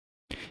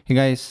Hey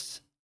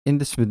guys, in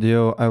this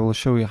video I will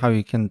show you how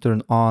you can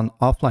turn on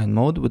offline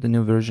mode with the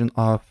new version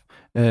of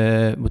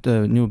with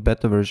the new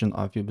beta version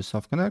of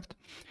Ubisoft Connect.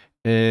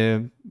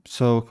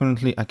 So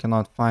currently I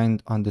cannot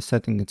find on the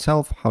setting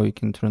itself how you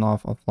can turn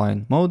off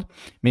offline mode.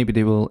 Maybe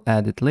they will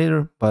add it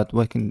later, but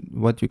what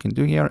you can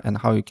do here and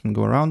how you can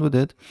go around with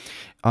it.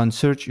 On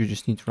search you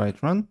just need to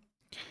write run,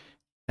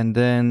 and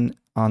then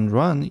on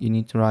run you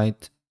need to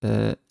write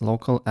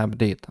local app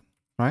data,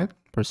 right?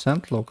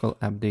 Local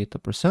app data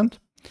 %.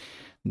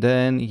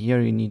 Then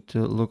here you need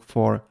to look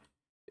for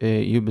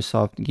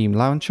Ubisoft Game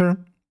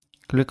Launcher.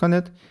 Click on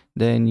it.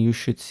 Then you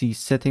should see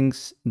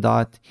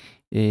settings.emla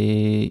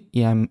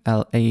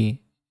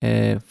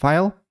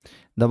file.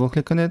 Double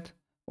click on it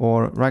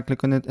or right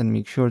click on it and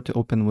make sure to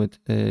open with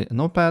a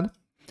notepad.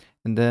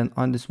 And then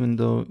on this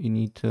window, you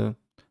need to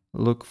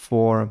look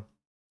for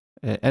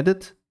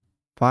edit,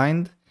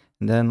 find,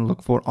 and then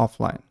look for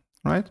offline,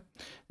 right?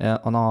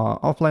 On our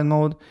offline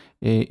mode,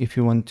 if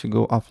you want to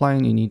go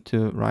offline, you need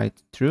to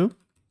write true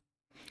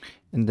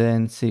and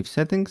then save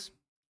settings.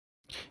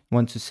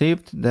 Once you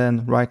saved,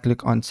 then right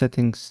click on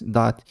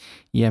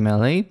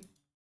settings.emla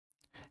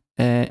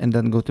and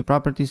then go to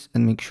properties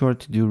and make sure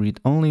to do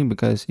read only,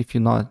 because if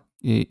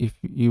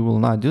you will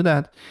not do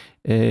that,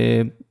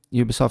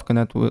 Ubisoft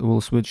Connect will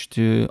switch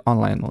to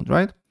online mode,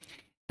 right?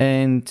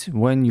 And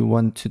when you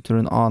want to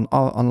turn on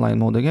online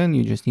mode again,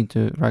 you just need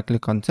to right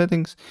click on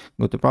settings,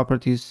 go to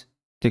properties,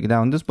 take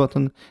down this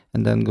button,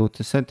 and then go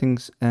to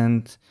settings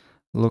and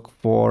look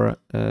for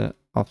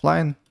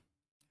offline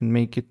and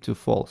make it to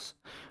false,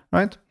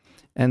 right?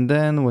 And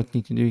then what you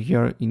need to do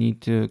here, you need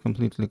to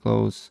completely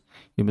close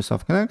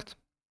Ubisoft Connect.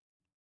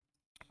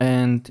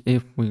 And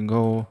if we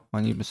go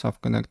on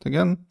Ubisoft Connect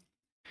again,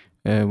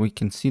 we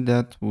can see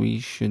that we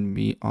should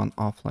be on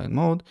offline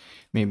mode.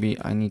 Maybe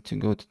I need to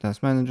go to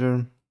Task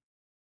Manager,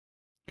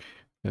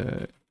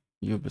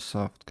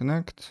 Ubisoft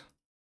Connect,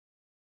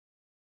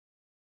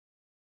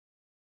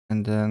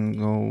 and then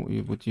go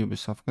with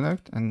Ubisoft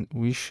Connect, and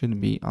we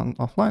should be on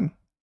offline.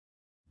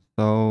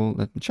 So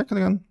let me check it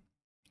again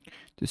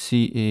to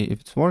see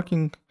if it's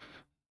working.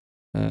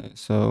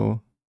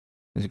 So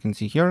as you can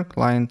see here,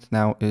 client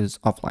now is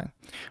offline,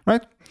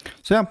 right?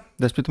 So yeah,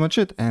 that's pretty much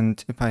it.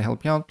 And if I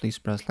help you out, please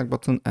press like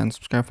button and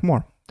subscribe for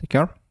more. Take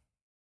care.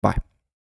 Bye.